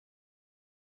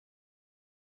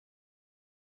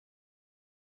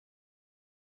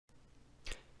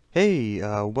Hey,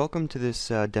 welcome to this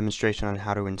demonstration on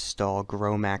how to install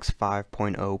Gromacs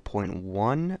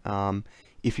 5.0.1.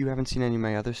 If you haven't seen any of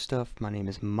my other stuff, my name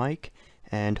is Mike,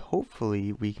 and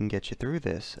hopefully we can get you through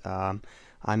this.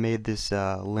 I made this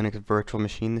Linux virtual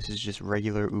machine. This is just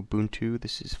regular Ubuntu.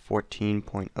 This is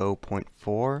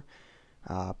 14.0.4,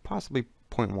 possibly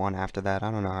point 0.1 after that.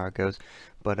 I don't know how it goes,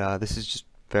 but this is just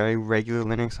very regular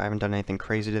Linux. I haven't done anything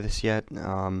crazy to this yet,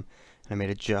 and I made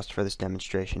it just for this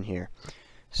demonstration here.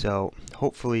 So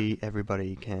hopefully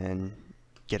everybody can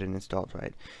get it installed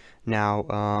right. Now,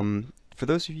 for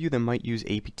those of you that might use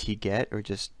apt-get or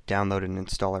just download and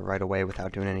install it right away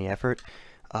without doing any effort,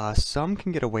 some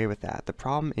can get away with that. The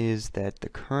problem is that the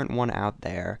current one out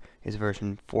there is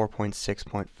version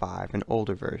 4.6.5, an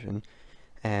older version,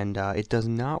 and it does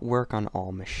not work on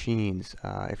all machines.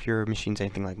 If your machine's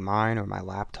anything like mine or my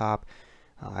laptop,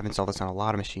 I've installed this on a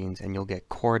lot of machines, and you'll get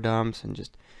core dumps and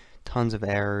just tons of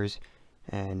errors.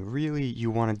 And really,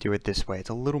 you want to do it this way. It's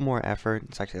a little more effort.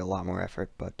 It's actually a lot more effort,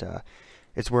 but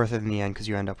it's worth it in the end because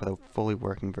you end up with a fully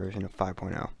working version of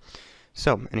 5.0.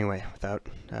 So anyway, without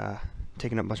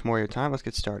taking up much more of your time, let's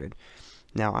get started.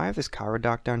 Now, I have this Cairo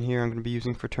doc down here I'm going to be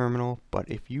using for terminal, but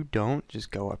if you don't,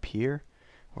 just go up here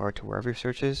or to wherever your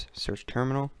search is, search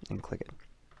terminal, and click it.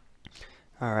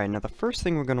 Alright, now the first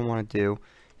thing we're going to want to do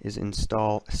is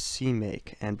install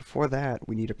Cmake, and before that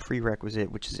we need a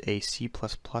prerequisite, which is a C++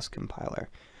 compiler.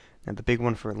 Now the big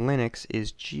one for Linux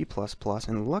is G++,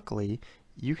 and luckily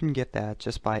you can get that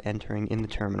just by entering in the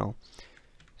terminal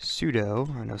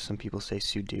sudo, I know some people say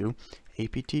sudo,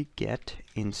 apt-get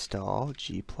install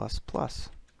G++.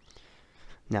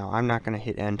 Now I'm not going to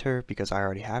hit enter because I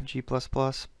already have G++, but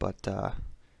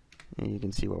you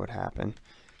can see what would happen.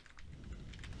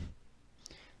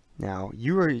 Now,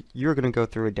 you're going to go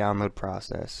through a download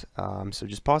process, so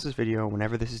just pause this video.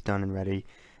 Whenever this is done and ready,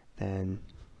 then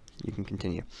you can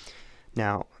continue.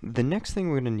 Now, the next thing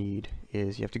we're going to need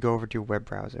is you have to go over to your web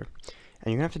browser,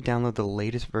 and you're going to have to download the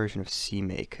latest version of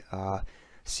Cmake.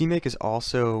 Cmake is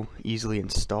also easily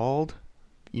installed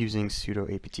using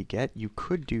sudo apt-get. You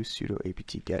could do sudo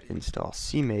apt-get install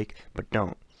Cmake, but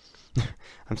don't.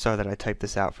 I'm sorry that I typed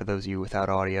this out for those of you without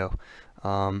audio.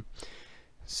 Don't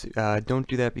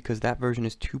do that because that version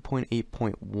is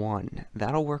 2.8.1.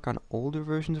 That'll work on older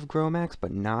versions of Gromacs,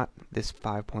 but not this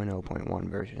 5.0.1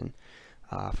 version.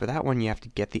 For that one, you have to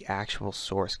get the actual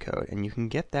source code, and you can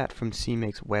get that from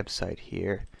Cmake's website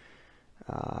here,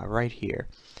 right here.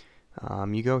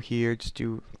 You go here, just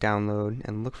do download,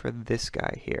 and look for this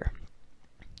guy here.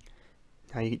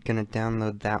 Now you're going to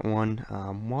download that one.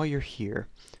 While you're here,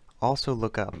 also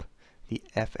look up the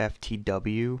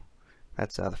FFTW.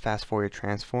 That's the fast Fourier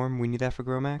transform. We need that for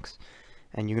Gromacs,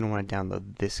 and you're going to want to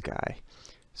download this guy.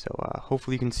 So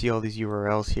hopefully you can see all these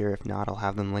URLs here. If not, I'll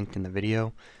have them linked in the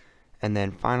video. And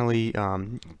then finally,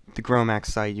 the Gromacs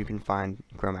site, you can find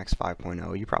Gromacs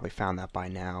 5.0. You probably found that by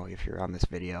now if you're on this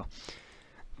video.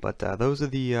 But those are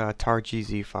the tar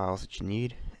gz files that you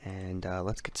need, and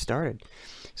let's get started.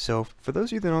 So for those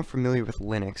of you that aren't familiar with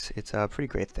Linux, it's a pretty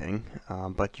great thing,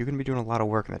 but you're going to be doing a lot of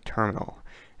work in the terminal.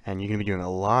 And you're going to be doing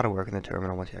a lot of work in the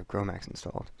terminal once you have Gromacs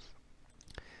installed.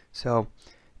 So,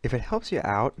 if it helps you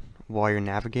out while you're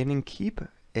navigating, keep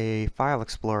a file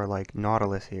explorer like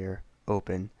Nautilus here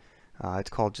open. It's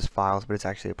called just Files, but it's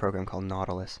actually a program called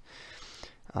Nautilus.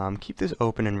 Keep this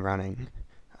open and running,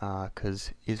 because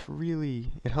it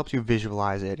helps you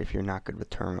visualize it if you're not good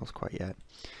with terminals quite yet.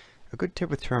 A good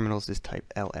tip with terminals is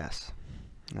type ls,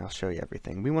 and I'll show you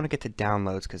everything. We want to get to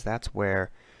downloads because that's where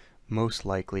most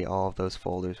likely all of those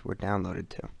folders were downloaded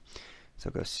to. So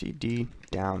go cd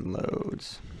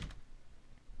downloads.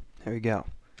 There we go.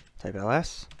 Type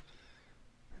ls.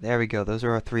 There we go. Those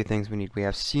are our three things we need. We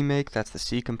have Cmake, that's the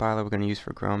C compiler we're going to use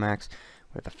for Gromacs.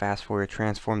 We have the fast Fourier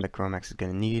transform that Gromacs is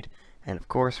going to need. And of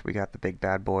course, we got the big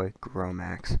bad boy,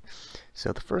 Gromacs.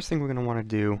 So the first thing we're going to want to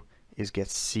do is get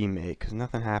Cmake, because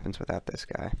nothing happens without this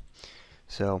guy.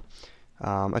 So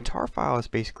a tar file is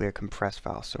basically a compressed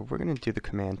file, so we're going to do the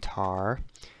command tar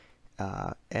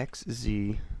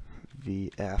xzvf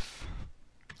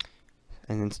and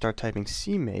then start typing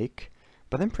Cmake,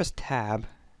 but then press tab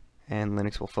and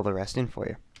Linux will fill the rest in for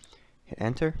you. Hit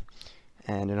enter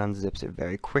and it unzips it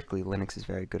very quickly. Linux is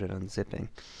very good at unzipping.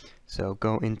 So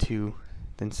go into,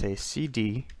 then say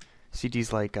cd.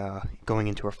 cd's like going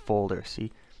into a folder.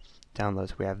 See,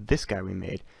 downloads, we have this guy we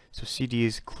made. So cd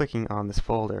is clicking on this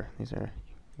folder.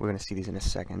 We're going to see these in a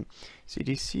second.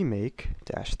 cd cmake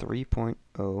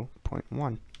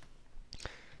 -3.0.1.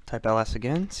 Type ls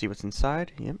again, see what's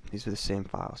inside. Yep, these are the same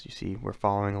files. You see, we're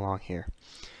following along here.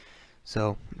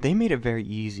 So they made it very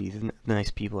easy, the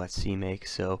nice people at Cmake.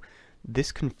 So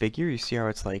This configure, you see how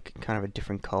it's like kind of a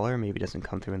different color, maybe it doesn't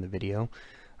come through in the video.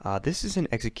 This is an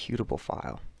executable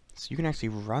file. So you can actually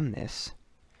run this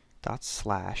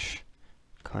 /configure.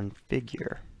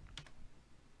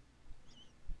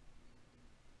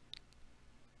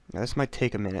 Now this might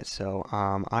take a minute, so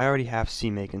I already have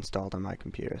Cmake installed on my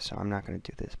computer, so I'm not going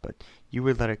to do this, but you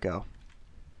would let it go.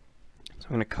 So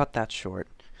I'm going to cut that short.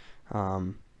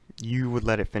 You would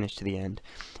let it finish to the end.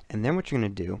 And then what you're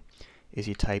going to do is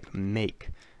you type make.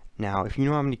 Now, if you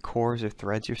know how many cores or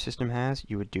threads your system has,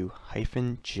 you would do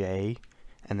 -J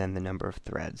and then the number of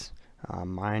threads.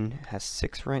 Mine has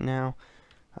 6 right now.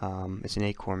 It's an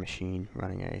 8-core machine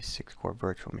running a 6-core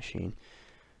virtual machine.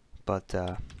 But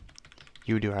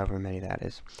you do however many that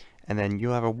is. And then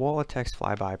you'll have a wall of text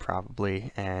flyby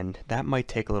probably, and that might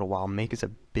take a little while. Make is a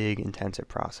big, intensive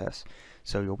process.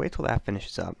 So you'll wait till that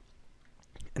finishes up.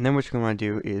 And then what you're going to want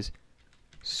to do is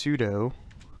sudo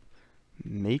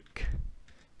make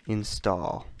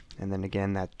install. And then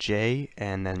again, that J,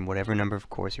 and then whatever number of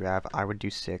cores you have. I would do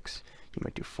 6. You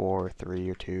might do 4, or 3,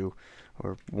 or 2,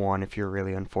 or 1 if you're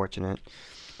really unfortunate.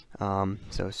 So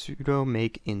sudo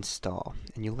make install,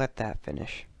 and you let that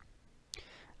finish.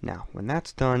 Now, when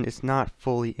that's done, it's not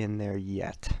fully in there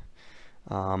yet.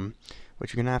 What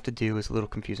you're going to have to do is a little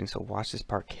confusing, so watch this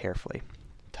part carefully.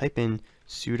 Type in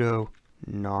sudo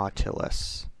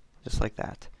nautilus, just like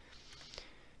that.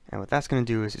 And what that's going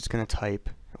to do is it's going to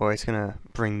type, or it's going to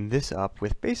bring this up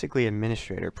with basically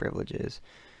administrator privileges,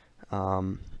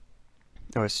 or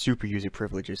super user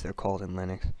privileges, they're called in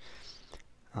Linux.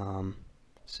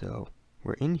 So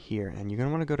we're in here, and you're going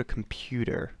to want to go to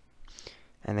computer,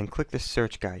 and then click the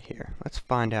search guide here. Let's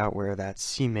find out where that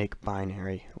Cmake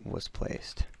binary was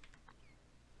placed.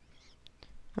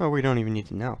 Oh, we don't even need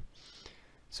to know.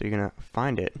 So you're going to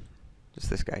find it, just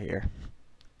this guy here.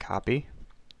 Copy.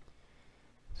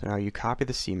 So now you copy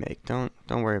the Cmake. Don't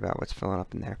worry about what's filling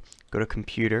up in there. Go to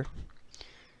computer.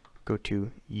 Go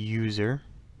to user.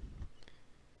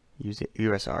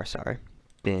 USR, sorry.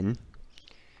 Bin.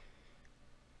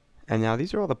 And now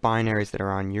these are all the binaries that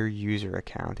are on your user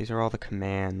account. These are all the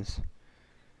commands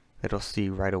that it'll see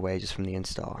right away just from the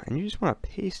install. And you just want to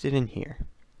paste it in here.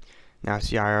 Now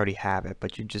see, I already have it,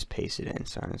 but you just paste it in,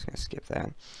 so I'm just going to skip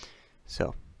that.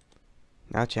 So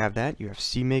now that you have that, you have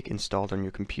Cmake installed on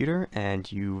your computer, and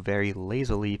you very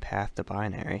lazily path the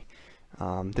binary.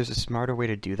 There's a smarter way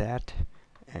to do that,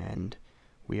 and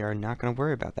we are not going to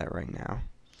worry about that right now.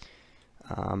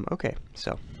 Okay,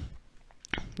 so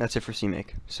that's it for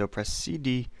Cmake. So press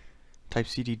CD, type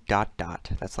CD ...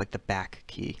 That's like the back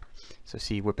key. So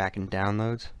see, we're back in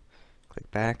downloads. Click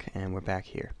back, and we're back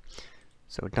here.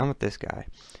 So we're done with this guy.